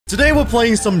Today we're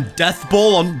playing some Death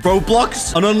Ball on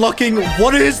Roblox and unlocking,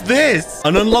 what is this?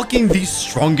 And unlocking the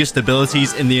strongest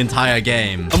abilities in the entire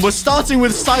game. And we're starting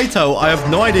with Saito. I have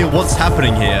no idea what's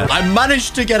happening here. I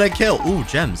managed to get a kill. Ooh,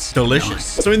 gems. Delicious.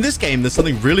 So in this game, there's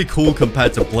something really cool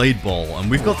compared to Bladeball. And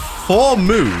we've got 4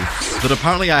 moves that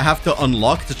apparently I have to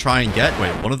unlock to try and get.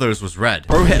 Wait, one of those was red.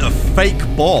 Bro hit a fake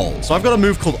ball. So I've got a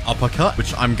move called Uppercut,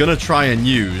 which I'm gonna try and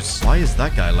use. Why is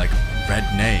that guy like red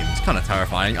name? It's kind of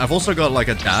terrifying. I've also got like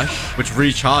a dash, which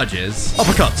recharges.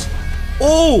 Uppercut.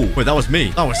 Oh, wait, that was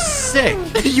me. That was sick.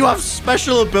 You have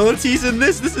special abilities in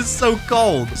this? This is so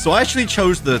cold. So I actually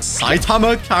chose the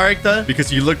Saitama character because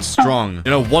he looked strong.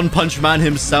 You know, One Punch Man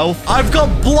himself. I've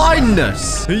got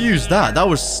blindness. Who used that?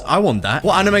 I want that.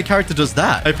 What anime character does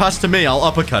that? Hey, pass to me. I'll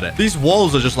uppercut it. These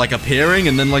walls are just like appearing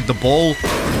and then like the ball.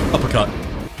 Uppercut.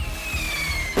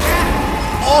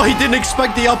 Oh, he didn't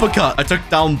expect the uppercut. I took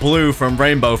down Blue from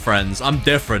Rainbow Friends. I'm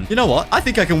different. You know what? I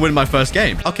think I can win my first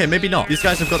game. Okay, maybe not. These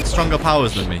guys have got stronger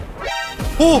powers than me.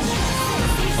 Oh!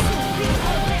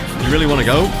 You really want to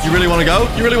go? You really want to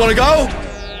go? You really want to go?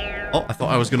 Oh, I thought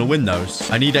I was going to win those.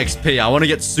 I need XP. I want to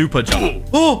get super jump.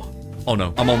 Oh! Oh,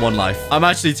 no. I'm on 1 life. I'm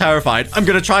actually terrified. I'm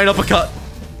going to try an uppercut.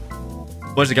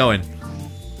 Where's it going?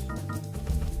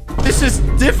 This is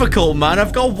difficult, man.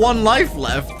 I've got 1 life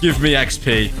left. Give me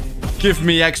XP. Give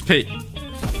me XP.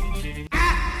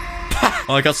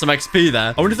 Oh, I got some XP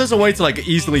there. I wonder if there's a way to, like,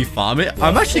 easily farm it.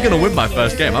 I'm actually going to win my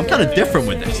first game. I'm kind of different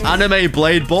with this. Anime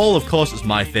Blade Ball, of course, is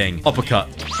my thing. Uppercut.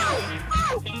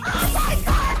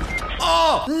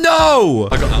 Oh, no!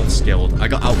 I got outskilled. I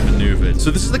got outmaneuvered. So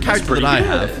this is the character that I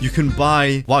have. You can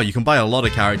buy... Wow, you can buy a lot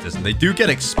of characters, and they do get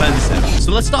expensive.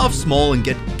 So let's start off small and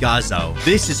get Gazo.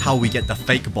 This is how we get the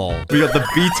fake ball. We got the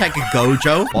B-Tech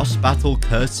Gojo. Boss battle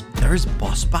curse. There is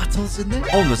boss battles in there?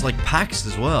 Oh, and there's like packs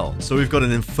as well. So we've got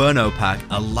an Inferno pack,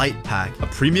 a light pack, a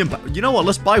premium pack. You know what?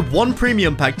 Let's buy 1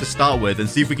 premium pack to start with and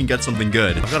see if we can get something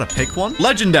good. I've got to pick one.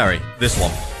 Legendary. This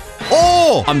one.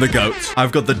 Oh, I'm the GOAT.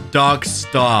 I've got the Dark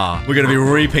Star. We're going to be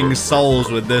reaping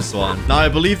souls with this one. Now, I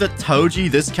believe that TOJI,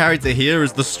 this character here,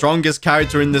 is the strongest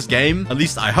character in this game. At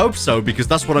least I hope so, because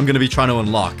that's what I'm going to be trying to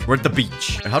unlock. We're at the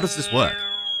beach. How does this work?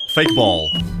 Fake ball.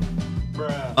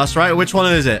 That's right. Which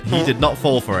one is it? He did not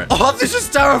fall for it. Oh, this is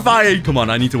terrifying. Come on.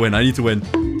 I need to win. I need to win.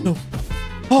 No.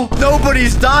 Oh,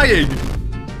 nobody's dying.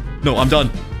 No, I'm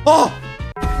done. Oh,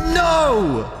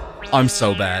 no. I'm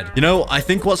so bad. You know, I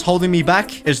think what's holding me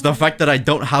back is the fact that I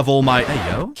don't have all my...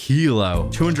 Hey, yo. Kilo.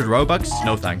 200 Robux?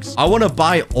 No, thanks. I want to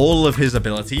buy all of his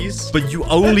abilities, but you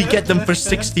only get them for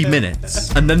 60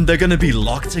 minutes. And then they're going to be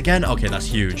locked again? Okay, that's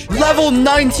huge. Level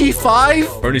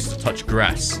 95? Bro needs to touch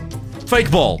grass. Fake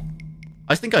ball.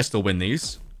 I think I still win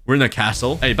these. We're in a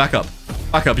castle. Hey, back up.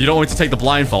 Back up. You don't want me to take the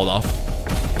blindfold off.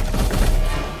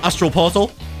 Astral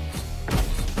portal.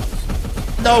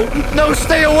 No, no,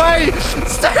 stay away!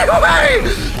 Stay away!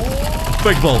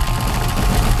 Big ball.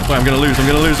 Wait, I'm gonna lose, I'm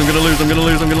gonna lose, I'm gonna lose, I'm gonna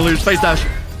lose, I'm gonna lose. Face dash.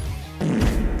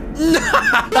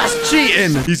 That's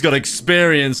cheating! He's got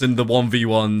experience in the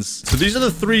 1v1s. So these are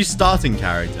the 3 starting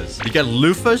characters. You get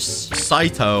Lufus,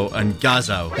 Saito, and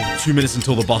Gazo. 2 minutes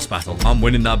until the boss battle. I'm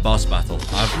winning that boss battle.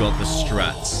 I've got the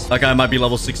strats. That guy might be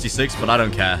level 66, but I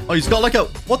don't care. Oh, he's got like a...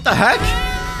 What the heck?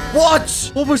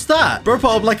 What? What was that? Bro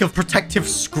put up like a protective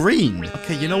screen.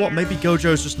 Okay, you know what? Maybe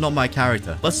Gojo's just not my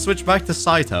character. Let's switch back to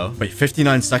Saito. Wait,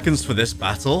 59 seconds for this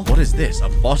battle? What is this? A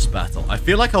boss battle? I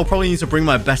feel like I'll probably need to bring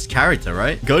my best character,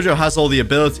 right? Gojo has all the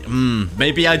ability.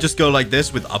 Maybe I just go like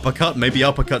this with uppercut. Maybe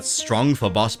uppercut's strong for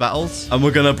boss battles. And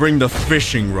we're gonna bring the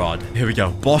fishing rod. Here we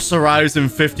go. Boss arrives in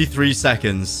 53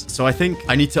 seconds. So I think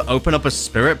I need to open up a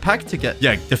spirit pack to get...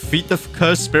 Yeah, defeat the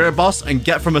cursed spirit boss and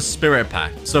get from a spirit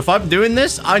pack. So if I'm doing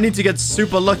this, I need to get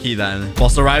super lucky then.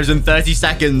 Boss arrives in 30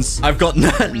 seconds. I've got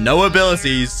no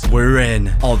abilities. We're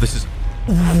in. Oh, this is...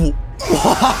 What?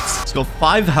 It's got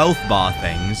 5 health bar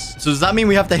things. So does that mean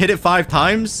we have to hit it 5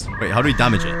 times? Wait, how do we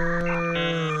damage it?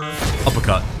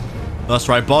 Uppercut. That's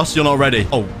right, boss. You're not ready.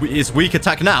 Oh, it's weak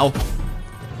attack now.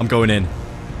 I'm going in.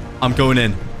 I'm going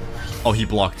in. Oh, he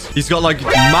blocked. He's got like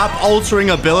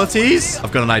map-altering abilities.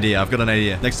 I've got an idea. I've got an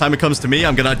idea. Next time it comes to me,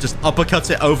 I'm going to just uppercut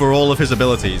it over all of his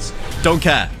abilities. Don't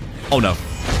care. Oh, no.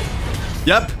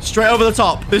 Yep. Straight over the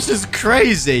top. This is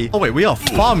crazy. Oh, wait. We are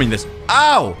farming this.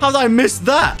 Ow. How did I miss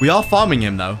that? We are farming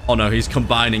him, though. Oh, no. He's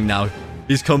combining now.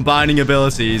 He's combining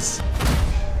abilities.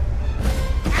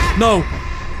 No.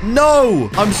 No!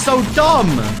 I'm so dumb!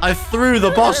 I threw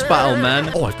the boss battle,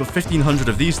 man. Oh, I've got 1,500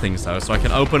 of these things, though, so I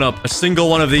can open up a single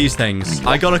one of these things.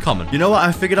 I got a common. You know what?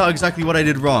 I figured out exactly what I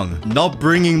did wrong. Not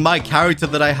bringing my character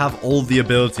that I have all the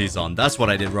abilities on. That's what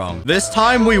I did wrong. This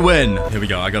time we win. Here we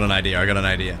go. I got an idea. I'm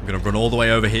gonna run all the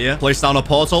way over here, place down a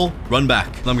portal, run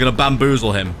back. And I'm gonna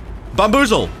bamboozle him.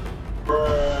 Bamboozle!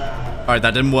 All right,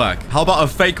 that didn't work. How about a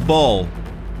fake ball?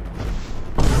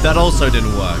 That also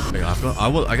didn't work. Wait,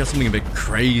 I got something a bit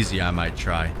crazy I might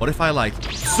try. What if I like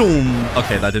zoom?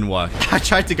 Okay, that didn't work. I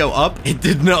tried to go up. It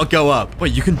did not go up.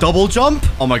 Wait, you can double jump?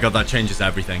 Oh my god, that changes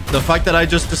everything. The fact that I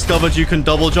just discovered you can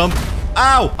double jump.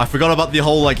 Ow! I forgot about the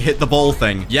whole like hit the ball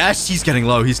thing. Yes, he's getting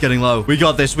low. He's getting low. We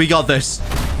got this. We got this.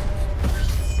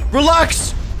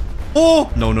 Relax.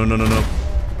 Oh, no. No.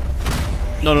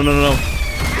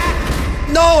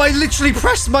 No, I literally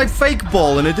pressed my fake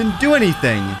ball and it didn't do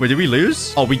anything. Wait, did we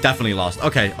lose? Oh, we definitely lost.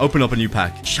 Okay, open up a new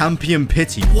pack. Champion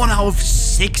Pity. 1 out of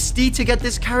 60 to get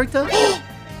this character?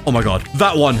 Oh my god,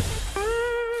 that one.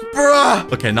 Bruh.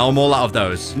 Okay, now I'm all out of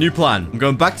those. New plan. I'm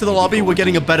going back to the lobby. We're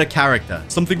getting a better character.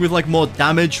 Something with like more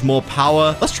damage, more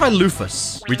power. Let's try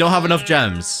Lufus. We don't have enough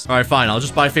gems. All right, fine. I'll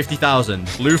just buy 50,000.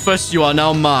 Lufus, you are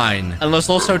now mine. And let's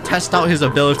also test out his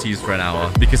abilities for an hour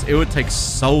because it would take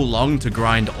so long to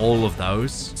grind all of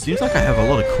those. Seems like I have a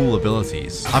lot of cool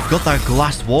abilities. I've got that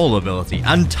glass wall ability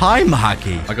and time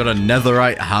hacky. I got a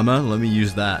netherite hammer. Let me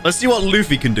use that. Let's see what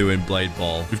Luffy can do in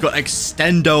Bladeball. We've got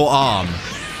extendo arm.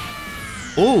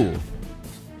 Oh, you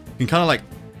can kind of like,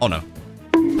 oh no.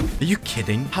 Are you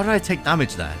kidding? How did I take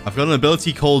damage there? I've got an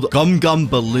ability called Gum Gum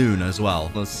Balloon as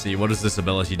well. Let's see. What does this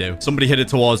ability do? Somebody hit it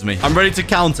towards me. I'm ready to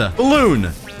counter. Balloon.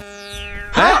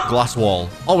 Eh? Glass wall.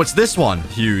 Oh, it's this one.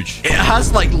 Huge. It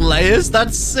has like layers.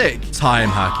 That's sick. Time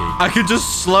hacky. I can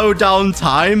just slow down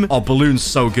time. Oh, balloon's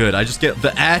so good. I just get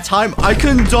the air time. I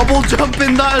can double jump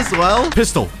in that as well.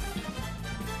 Pistol.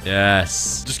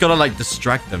 Yes. Just gotta like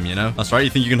distract them, you know? That's right.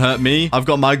 You think you can hurt me? I've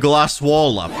got my glass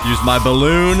wall up. Use my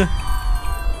balloon.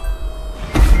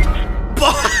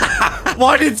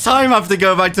 Why did time have to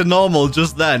go back to normal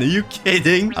just then? Are you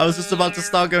kidding? I was just about to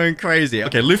start going crazy.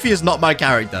 Okay, Luffy is not my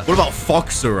character. What about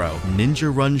Foxero? Ninja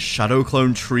Run, Shadow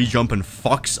Clone, Tree Jump, and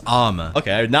Fox Armor.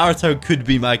 Okay, Naruto could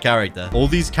be my character. All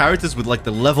these characters with like the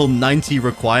level 90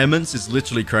 requirements is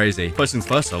literally crazy. First things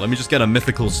first though, let me just get a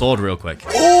mythical sword real quick.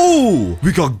 Oh,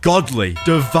 we got Godly.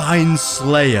 Divine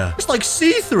Slayer. It's like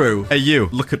see-through. Hey, you,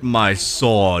 look at my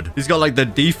sword. He's got like the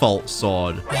default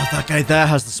sword. Oh, that guy there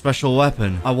has the special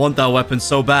weapon. I want that weapon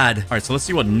so bad. All right, so let's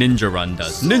see what Ninja Run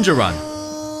does. Ninja Run.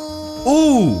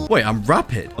 Ooh, wait, I'm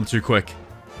rapid. I'm too quick.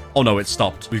 Oh no, it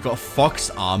stopped. We've got Fox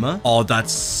Armor. Oh,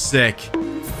 that's sick.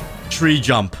 Tree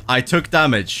Jump. I took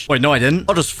damage. Wait, no, I didn't.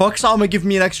 Oh, does Fox Armor give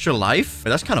me an extra life? Wait,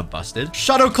 that's kind of busted.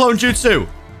 Shadow Clone Jutsu.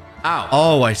 Ow.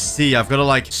 Oh, I see. I've got to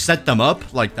like set them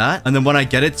up like that. And then when I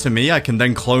get it to me, I can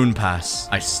then clone pass.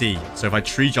 I see. So if I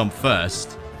tree jump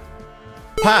first,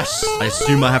 pass. I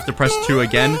assume I have to press 2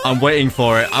 again. I'm waiting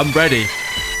for it. I'm ready.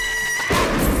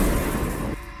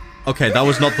 Okay, that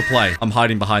was not the play. I'm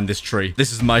hiding behind this tree.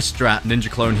 This is my strat.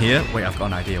 Ninja clone here. Wait, I've got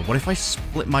an idea. What if I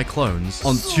split my clones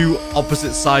on 2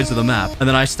 opposite sides of the map and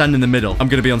then I stand in the middle? I'm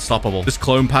going to be unstoppable. This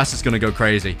clone pass is going to go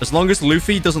crazy. As long as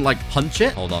Luffy doesn't like punch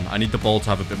it. Hold on. I need the ball to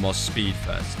have a bit more speed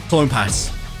first. Clone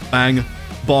pass. Bang.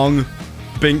 Bong.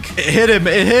 Bink. It hit him.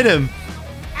 It hit him.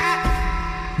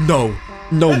 No.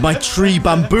 No, my tree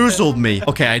bamboozled me.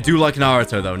 Okay, I do like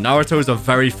Naruto, though. Naruto is a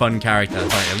very fun character. All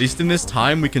right, at least in this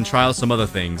time, we can try out some other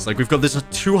things. Like, we've got this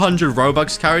 200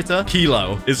 Robux character,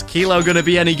 Kilo. Is Kilo gonna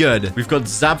be any good? We've got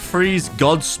Zap Freeze,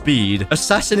 Godspeed,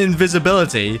 Assassin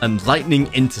Invisibility, and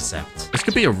Lightning Intercept. This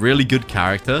could be a really good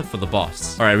character for the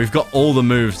boss. All right, we've got all the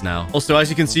moves now. Also, as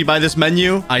you can see by this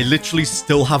menu, I literally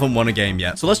still haven't won a game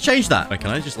yet. So let's change that. Wait, can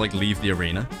I just, like, leave the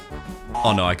arena?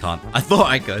 Oh, no, I can't. I thought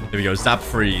I could. Here we go. Zap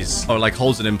Freeze. Oh, it, like,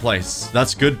 holds it in place.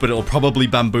 That's good, but it'll probably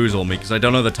bamboozle me because I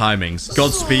don't know the timings.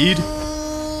 Godspeed.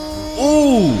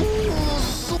 Ooh.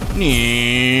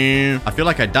 I feel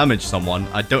like I damaged someone.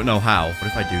 I don't know how. What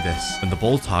if I do this? When the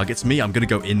ball targets me, I'm going to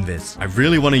go invis. I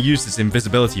really want to use this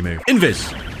invisibility move.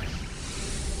 Invis.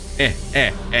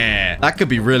 That could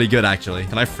be really good, actually.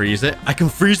 Can I freeze it? I can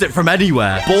freeze it from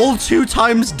anywhere. Ball 2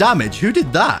 times damage. Who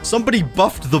did that? Somebody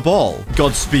buffed the ball.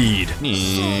 Godspeed.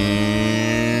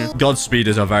 Godspeed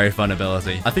is a very fun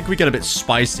ability. I think we get a bit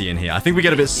spicy in here. I think we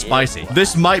get a bit spicy.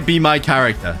 This might be my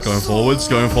character. Going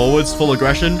forwards, full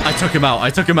aggression. I took him out.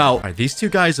 I took him out. All right, these 2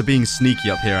 guys are being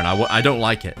sneaky up here, and I don't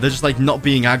like it. They're just, like, not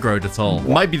being aggroed at all. It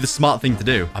might be the smart thing to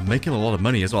do. I'm making a lot of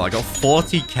money as well. I got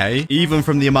 40k, even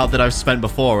from the amount that I've spent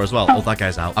before as well. Oh, that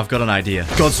guy's out. I've got an idea.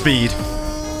 Godspeed.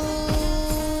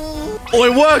 Oh,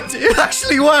 it worked. It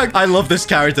actually worked. I love this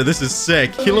character. This is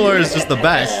sick. Killua is just the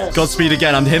best. Godspeed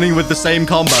again. I'm hitting with the same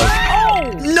combo.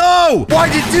 No!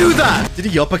 Why did he do that? Did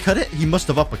he uppercut it? He must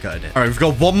have uppercutted it. All right, we've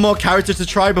got one more character to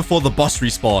try before the boss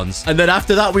respawns. And then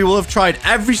after that, we will have tried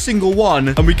every single one,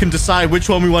 and we can decide which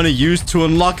one we want to use to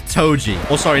unlock Toji.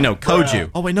 Oh, sorry, no, Koju.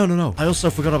 Oh, wait, no. I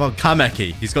also forgot about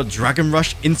Kameki. He's got Dragon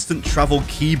Rush, Instant Travel,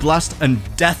 Ki Blast, and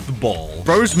Death Ball.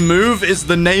 Bro's move is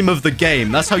the name of the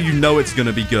game. That's how you know it's going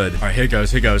to be good. All right, here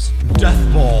goes.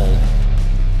 Death Ball.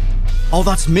 Oh,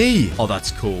 that's me. Oh,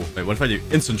 that's cool. Wait, what if I do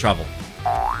Instant Travel?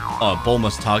 Oh, ball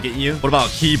must target you. What about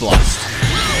Ki Blast?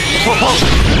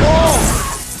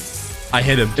 I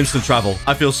hit him. Instant travel.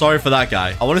 I feel sorry for that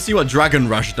guy. I want to see what Dragon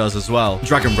Rush does as well.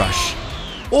 Dragon Rush.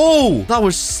 Oh, that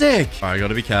was sick. All right, I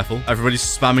gotta be careful. Everybody's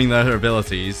spamming their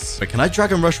abilities. Wait, can I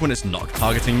Dragon Rush when it's not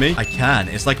targeting me? I can.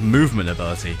 It's like movement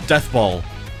ability. Death Ball.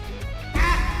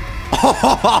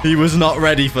 He was not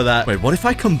ready for that. Wait, what if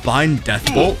I combine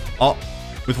Death Ball? Oh,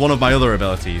 with one of my other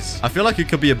abilities. I feel like it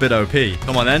could be a bit OP.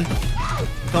 Come on, then.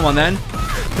 Come on, then.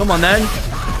 Come on, then.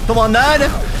 Come on, then.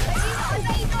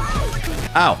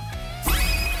 Ow.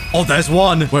 Oh, there's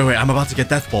one. Wait. I'm about to get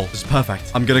Death Ball. This is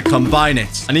perfect. I'm going to combine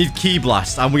it. I need Ki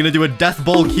Blast. And we're going to do a Death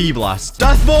Ball Ki Blast.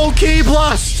 Death Ball Ki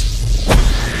Blast.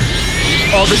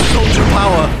 Oh, this is ultra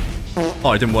power.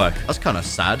 Oh, it didn't work. That's kind of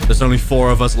sad. There's only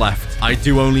 4 of us left. I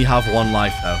do only have 1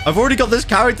 life, though. I've already got this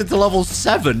character to level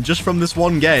 7 just from this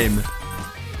one game.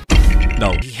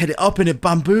 No, he hit it up and it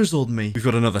bamboozled me. We've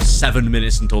got another 7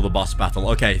 minutes until the boss battle.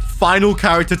 Okay, final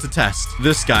character to test.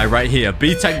 This guy right here,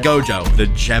 B-Tech Gojo, the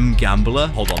gem gambler.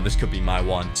 Hold on, this could be my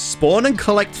one. Spawn and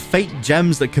collect fake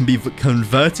gems that can be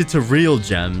converted to real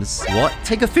gems. What?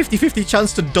 Take a 50-50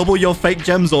 chance to double your fake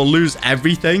gems or lose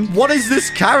everything? What is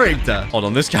this character? Hold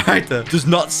on, this character does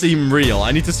not seem real.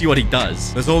 I need to see what he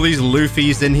does. There's all these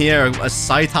Luffys in here, a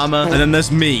Saitama, and then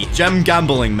there's me, gem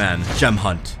gambling man, gem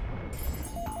hunt.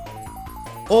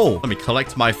 Oh, let me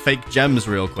collect my fake gems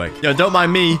real quick. Yo, don't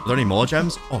mind me. Are there any more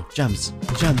gems? Oh, gems.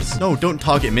 Gems. No, don't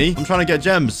target me. I'm trying to get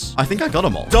gems. I think I got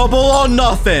them all. Double or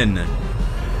nothing.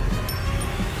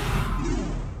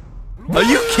 Are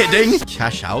you kidding?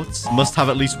 Cash out? Must have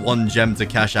at least 1 gem to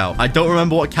cash out. I don't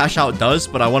remember what cash out does,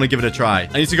 but I want to give it a try.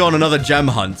 I need to go on another gem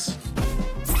hunt.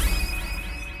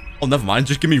 Oh, never mind.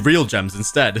 Just give me real gems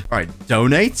instead. All right,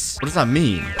 donate? What does that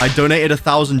mean? I donated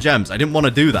 1,000 gems. I didn't want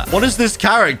to do that. What is this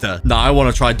character? Nah, I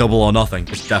want to try double or nothing.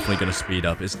 It's definitely going to speed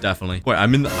up. It's definitely... Wait,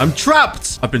 I'm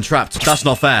trapped. I've been trapped. That's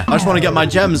not fair. I just want to get my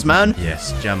gems, man.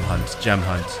 Yes, gem hunt. Gem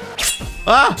hunt.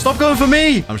 Ah, stop going for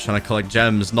me. I'm just trying to collect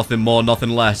gems. Nothing more,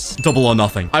 nothing less. Double or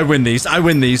nothing. I win these. I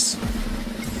win these.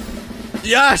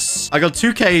 Yes! I got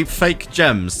 2k fake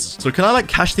gems. So can I like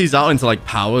cash these out into like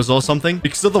powers or something?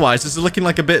 Because otherwise this is looking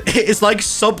like a bit... It's like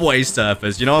Subway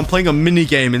Surfers. You know, I'm playing a mini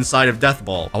game inside of Death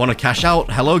Ball. I want to cash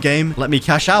out. Hello, game. Let me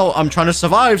cash out. I'm trying to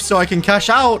survive so I can cash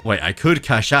out. Wait, I could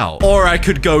cash out. Or I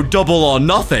could go double or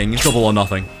nothing. Double or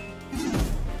nothing.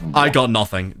 I got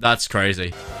nothing. That's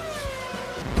crazy.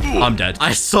 I'm dead.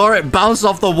 I saw it bounce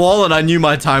off the wall and I knew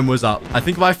my time was up. I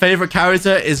think my favorite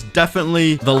character is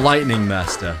definitely the Lightning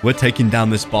Master. We're taking down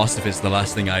this boss if it's the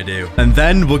last thing I do. And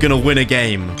then we're gonna win a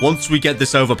game. Once we get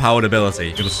this overpowered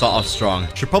ability, it'll start off strong.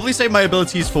 Should probably save my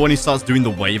abilities for when he starts doing the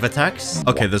wave attacks.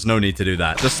 Okay, there's no need to do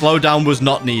that. The slowdown was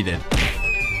not needed.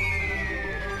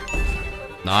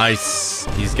 Nice.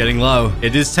 He's getting low.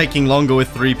 It is taking longer with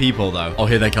 3 people though. Oh,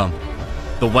 here they come.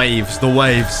 The waves, the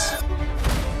waves.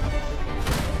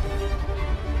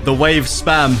 The wave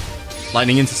spam.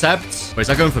 Lightning intercept. Wait, is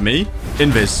that going for me?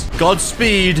 Invis.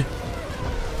 Godspeed.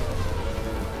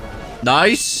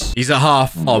 Nice. He's at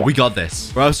half. Oh, we got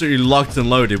this. We're absolutely locked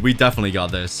and loaded. We definitely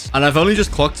got this. And I've only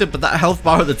just clocked it, but that health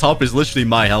bar at the top is literally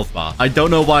my health bar. I don't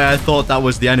know why I thought that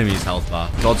was the enemy's health bar.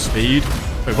 Godspeed.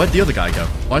 Wait, where'd the other guy go?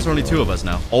 Why is there only 2 of us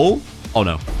now? Oh? Oh,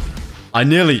 no. I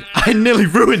nearly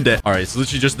ruined it. All right, it's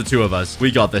literally just the 2 of us. We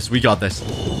got this. We got this.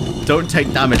 Don't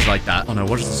take damage like that. Oh, no.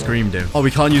 What does the scream do? Oh,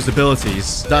 we can't use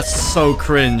abilities. That's so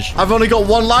cringe. I've only got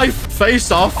 1 life.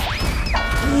 Face off.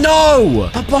 No!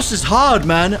 That boss is hard,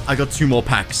 man. I got 2 more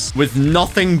packs with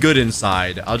nothing good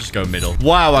inside. I'll just go middle.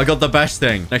 Wow, I got the best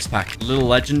thing. Next pack. A little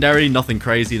legendary. Nothing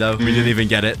crazy, though. We didn't even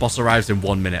get it. Boss arrives in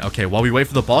 1 minute. Okay, while we wait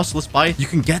for the boss, let's buy... You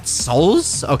can get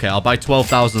souls? Okay, I'll buy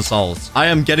 12,000 souls. I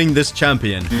am getting this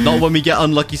champion. Not when we get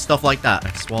unlucky stuff like that.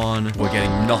 Next one. We're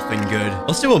getting nothing good.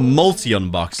 Let's do a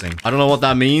multi-unboxing. I don't know what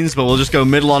that means, but we'll just go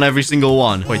middle on every single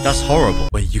one. Wait, that's horrible.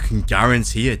 Wait, you can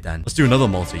guarantee it then. Let's do another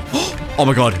multi. Oh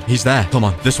my god, he's there. Come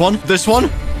on. This one? This one?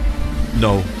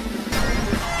 No.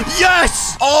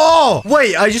 Yes! Oh!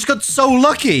 Wait, I just got so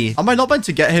lucky. Am I not meant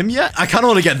to get him yet? I kind of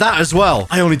want to get that as well.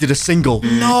 I only did a single.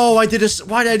 No, I did a...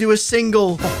 Why did I do a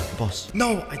single? Oh, boss.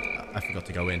 No, I forgot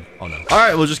to go in. Oh, no. All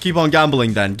right, we'll just keep on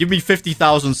gambling then. Give me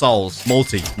 50,000 souls.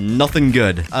 Multi. Nothing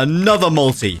good. Another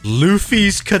multi.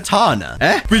 Luffy's katana.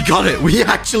 We got it. We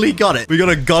actually got it. We got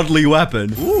a godly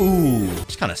weapon. Ooh.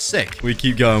 It's kind of sick. We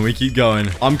keep going. We keep going.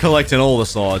 I'm collecting all the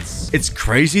swords. It's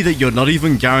crazy that you're not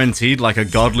even guaranteed like a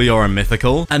godly or a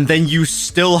mythical. And then you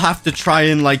still have to try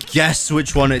and like guess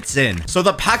which one it's in. So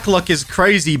the pack luck is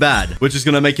crazy bad, which is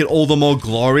going to make it all the more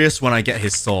glorious when I get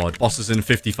his sword. Boss is in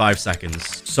 55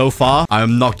 seconds. So far, I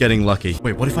am not getting lucky.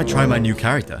 Wait, what if I try my new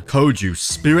character? Koopekul,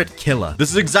 Spirit Killer. This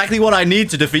is exactly what I need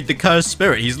to defeat the cursed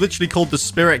spirit. He's literally called the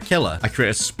Spirit Killer. I create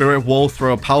a spirit wall,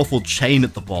 throw a powerful chain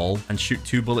at the ball, and shoot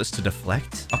 2 bullets to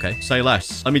deflect. Okay, say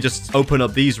less. Let me just open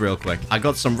up these real quick. I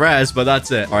got some rares, but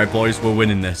that's it. All right, boys, we're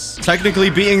winning this. Technically,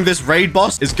 beating this raid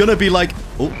boss is gonna be like...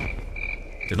 Oh,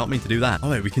 did not mean to do that. Oh,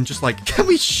 wait, we can just like... Can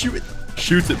we shoot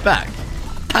it back?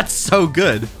 That's so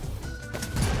good.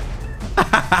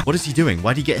 What is he doing?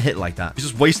 Why did he get hit like that? He's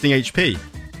just wasting HP.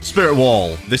 Spirit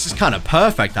wall. This is kind of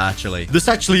perfect, actually. This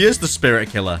actually is the Spirit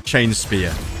Killer. Chain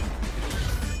spear.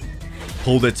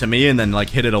 Pulled it to me and then, like,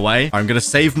 hit it away. I'm going to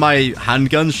save my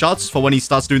handgun shots for when he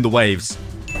starts doing the waves.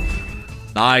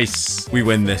 Nice. We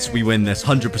win this. We win this.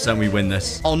 100% we win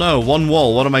this. Oh, no. One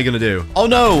wall. What am I going to do? Oh,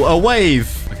 no. A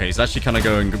wave. Okay, he's actually kind of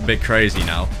going a bit crazy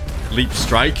now. Leap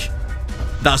strike.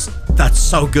 That's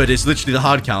so good. It's literally the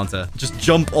hard counter. Just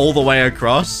jump all the way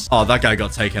across. Oh, that guy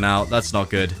got taken out. That's not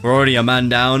good. We're already a man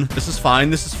down. This is fine.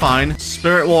 This is fine.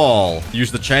 Spirit wall.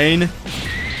 Use the chain.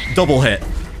 Double hit.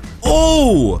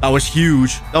 Oh, that was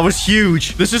huge. That was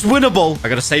huge. This is winnable. I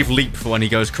gotta save leap for when he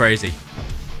goes crazy.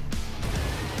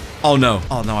 Oh, no.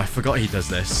 Oh, no. I forgot he does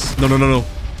this. No, no, no, no.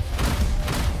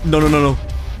 No, no, no, no.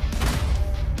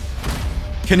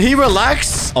 Can he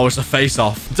relax? Oh, it's a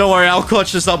face-off. Don't worry, I'll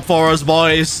clutch this up for us,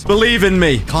 boys. Believe in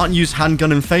me. Can't use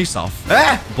handgun and face-off.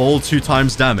 Ball 2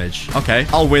 times damage. Okay,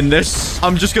 I'll win this.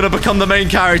 I'm just gonna become the main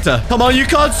character. Come on, you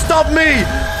can't stop me.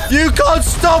 You can't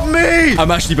stop me.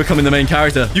 I'm actually becoming the main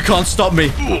character. You can't stop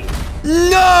me.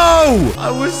 No! I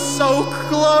was so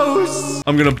close.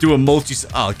 I'm gonna do a multi...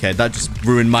 Oh, okay, that just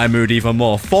ruined my mood even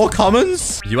more. 4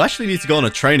 commons? You actually need to go on a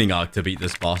training arc to beat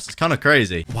this boss. It's kind of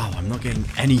crazy. Wow, I'm not getting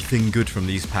anything good from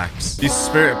these packs. These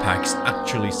spirit packs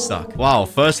actually suck. Wow,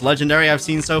 first legendary I've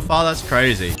seen so far? That's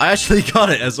crazy. I actually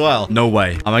got it as well. No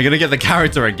way. Am I gonna get the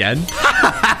character again?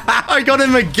 I got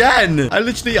him again.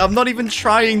 I'm not even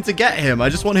trying to get him. I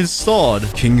just want his sword.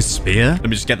 King's Spear? Let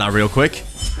me just get that real quick.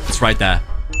 It's right there.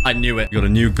 I knew it. We got a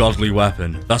new godly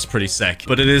weapon. That's pretty sick.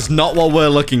 But it is not what we're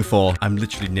looking for. I'm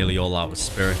literally nearly all out with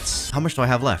spirits. How much do I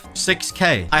have left?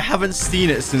 6k. I haven't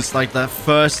seen it since like the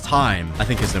first time. I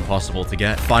think it's impossible to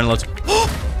get. Final...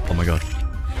 Oh my god.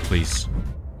 Please.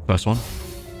 First one.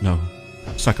 No.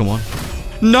 Second one.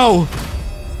 No.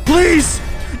 Please.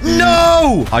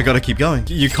 No! I gotta keep going.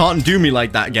 You can't do me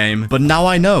like that, game. But now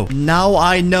I know. Now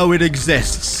I know it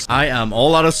exists. I am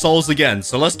all out of souls again.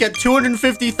 So let's get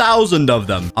 250,000 of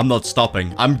them. I'm not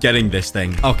stopping. I'm getting this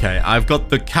thing. Okay, I've got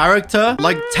the character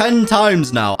like 10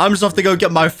 times now. I'm just have to go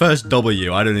get my first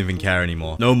W. I don't even care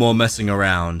anymore. No more messing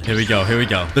around. Here we go. Here we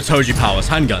go. The TOJI powers.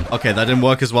 Handgun. Okay, that didn't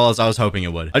work as well as I was hoping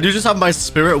it would. I do just have my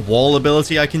spirit wall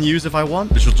ability I can use if I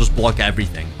want. This will just block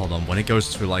everything. Hold on. When it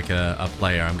goes to like a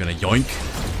player, I'm gonna yoink.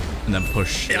 And then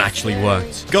push. It actually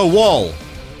worked. Go wall.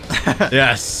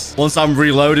 Yes. Once I'm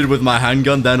reloaded with my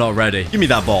handgun, they're not ready. Give me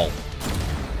that ball.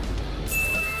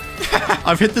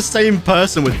 I've hit the same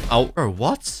person with... Oh, bro,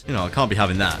 what? You know, I can't be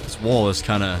having that. This wall is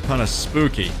kind of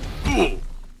spooky.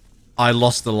 I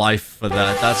lost a life for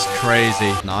that. That's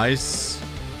crazy. Nice.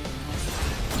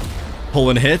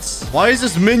 Pulling hits. Why is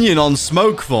this minion on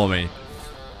smoke for me?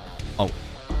 Oh.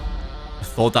 I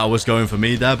thought that was going for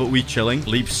me there, but we chilling.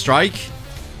 Leap strike.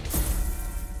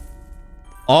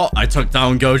 Oh, I took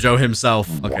down Gojo himself.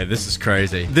 Okay, this is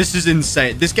crazy. This is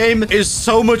insane. This game is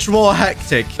so much more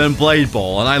hectic than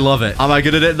Bladeball, and I love it. Am I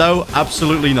good at it, though?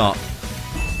 Absolutely not.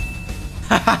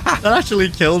 That actually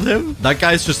killed him. That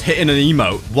guy's just hitting an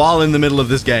emote while in the middle of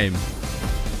this game.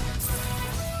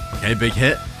 Okay, big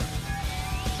hit.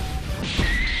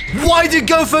 Why did it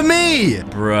go for me?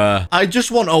 Bruh. I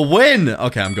just want a win.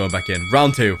 Okay, I'm going back in.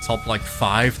 Round 2. Top, like,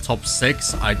 5, top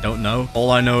 6. I don't know.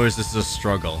 All I know is this is a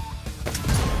struggle.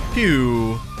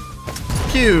 Pew.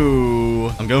 Pew.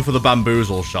 I'm going for the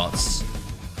bamboozle shots.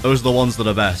 Those are the ones that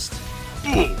are best.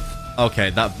 Okay,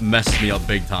 that messed me up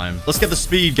big time. Let's get the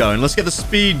speed going. Let's get the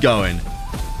speed going.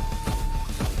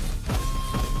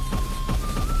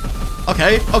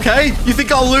 Okay, okay. You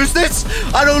think I'll lose this?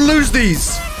 I don't lose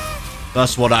these.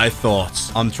 That's what I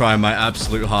thought. I'm trying my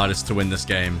absolute hardest to win this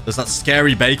game. There's that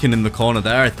scary bacon in the corner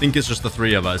there. I think it's just the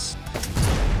three of us.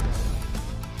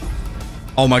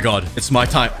 Oh my god. It's my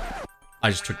time. I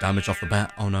just took damage off the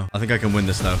bat. Oh no. I think I can win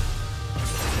this though.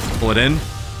 Pull it in.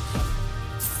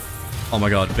 Oh my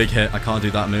god. Big hit. I can't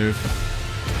do that move.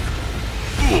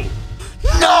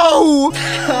 No!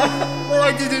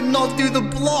 Why did it not do the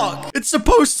block? It's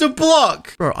supposed to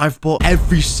block. Bro, I've bought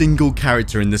every single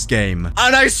character in this game,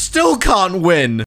 and I still can't win.